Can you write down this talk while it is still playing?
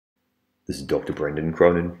This is Dr. Brendan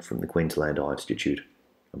Cronin from the Queensland Eye Institute.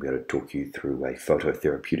 I'm going to talk you through a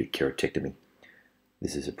phototherapeutic keratectomy.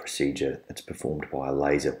 This is a procedure that's performed by a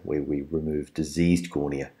laser where we remove diseased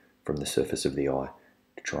cornea from the surface of the eye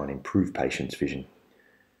to try and improve patients' vision.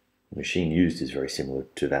 The machine used is very similar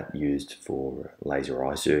to that used for laser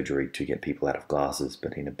eye surgery to get people out of glasses,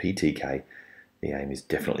 but in a PTK, the aim is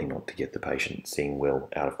definitely not to get the patient seeing well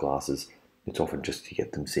out of glasses. It's often just to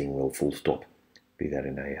get them seeing well full stop, be that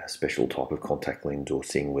in a special type of contact lens or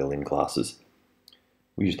seeing well in glasses.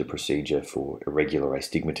 We use the procedure for irregular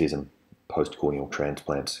astigmatism, post-corneal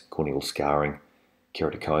transplants, corneal scarring,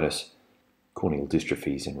 keratinous, corneal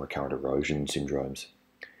dystrophies, and recurrent erosion syndromes.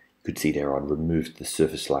 You could see there I'd removed the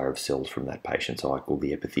surface layer of cells from that patient's eye called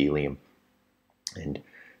the epithelium, and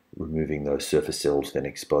removing those surface cells then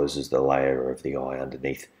exposes the layer of the eye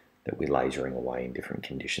underneath that we're lasering away in different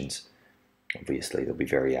conditions. Obviously, there'll be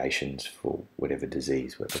variations for whatever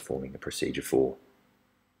disease we're performing the procedure for.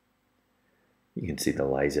 You can see the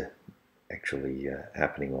laser actually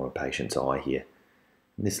happening on a patient's eye here.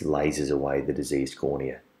 And this lasers away the diseased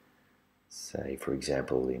cornea. Say, for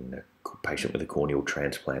example, in a patient with a corneal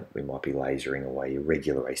transplant, we might be lasering away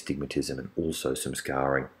irregular astigmatism and also some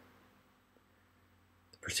scarring.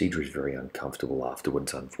 The procedure is very uncomfortable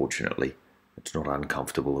afterwards, unfortunately. It's not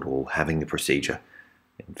uncomfortable at all having the procedure.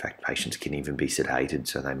 In fact, patients can even be sedated,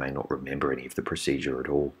 so they may not remember any of the procedure at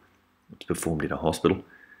all. It's performed in a hospital,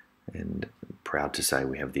 and I'm proud to say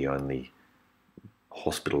we have the only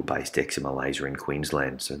hospital-based eczema laser in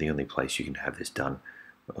Queensland, so the only place you can have this done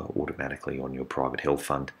automatically on your private health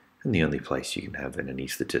fund, and the only place you can have an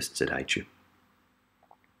anaesthetist sedate you.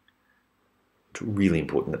 It's really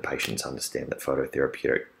important that patients understand that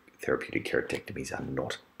phototherapeutic keratectomies are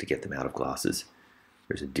not to get them out of glasses.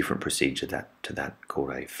 There's a different procedure to that called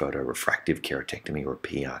a photorefractive keratectomy, or a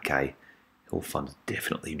PRK. Health funds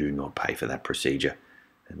definitely do not pay for that procedure,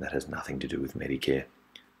 and that has nothing to do with Medicare.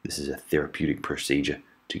 This is a therapeutic procedure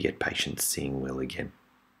to get patients seeing well again.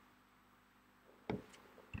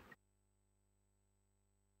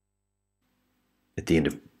 At the end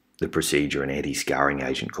of the procedure, an anti-scarring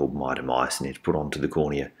agent called mitomycin is put onto the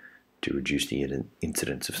cornea to reduce the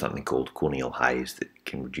incidence of something called corneal haze that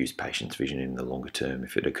can reduce patients' vision in the longer term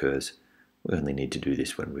if it occurs. We only need to do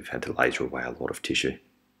this when we've had to laser away a lot of tissue.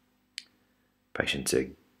 Patients are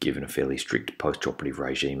given a fairly strict post-operative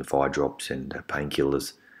regime of eye drops and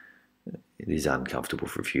painkillers. It is uncomfortable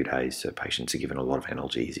for a few days, so patients are given a lot of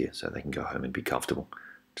analgesia so they can go home and be comfortable.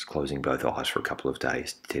 Just closing both eyes for a couple of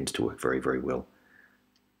days tends to work very, very well.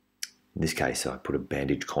 In this case, I put a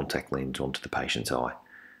bandage contact lens onto the patient's eye.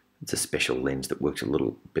 It's a special lens that works a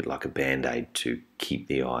little bit like a band-aid to keep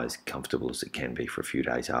the eye as comfortable as it can be for a few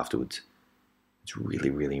days afterwards. It's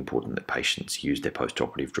really, really important that patients use their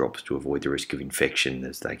post-operative drops to avoid the risk of infection,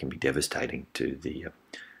 as they can be devastating to the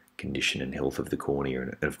condition and health of the cornea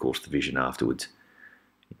and of course the vision afterwards.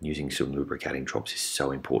 Using some lubricating drops is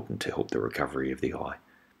so important to help the recovery of the eye.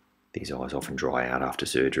 These eyes often dry out after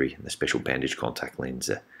surgery, and the special bandage contact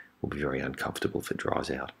lens will be very uncomfortable if it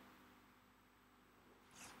dries out.